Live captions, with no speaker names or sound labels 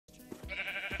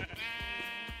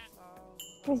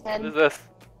He's dead. What is this?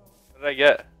 What did I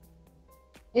get?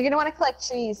 You're gonna want to collect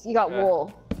trees. You got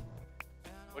wool.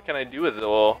 What can I do with the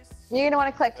wool? You're gonna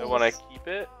want to collect Do I trees. want to keep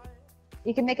it?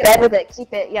 You can make it with it.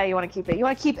 Keep it. Yeah, you want to keep it. You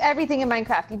want to keep everything in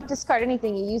Minecraft. You don't discard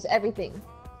anything. You use everything.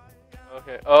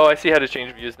 Okay. Oh, I see how to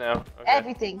change views now. Okay.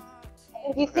 Everything.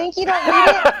 If you think you don't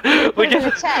need it, look at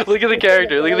the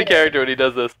character. Look at the character when he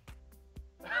does this.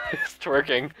 He's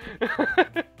twerking.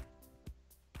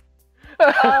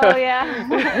 Oh yeah.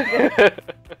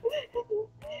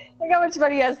 Look how much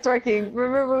money he has twerking.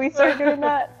 Remember when we started doing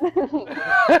that?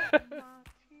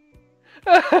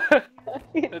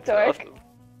 That's awesome.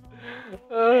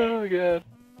 Oh god.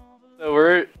 So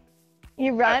we're.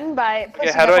 You run by pushing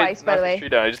Okay, how do it I twice, by knock the the way. tree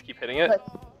down? I just keep hitting it? Look.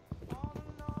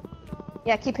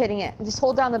 Yeah, keep hitting it. Just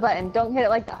hold down the button. Don't hit it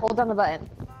like that. Hold down the button.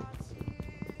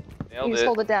 Nailed You just it.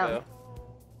 hold it down. So,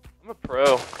 I'm a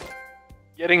pro.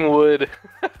 Getting wood.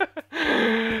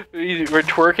 We're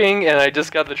twerking and I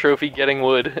just got the trophy getting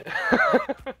wood.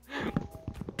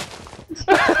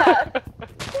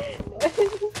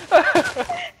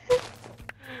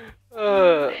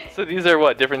 So these are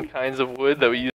what, different kinds of wood that we use?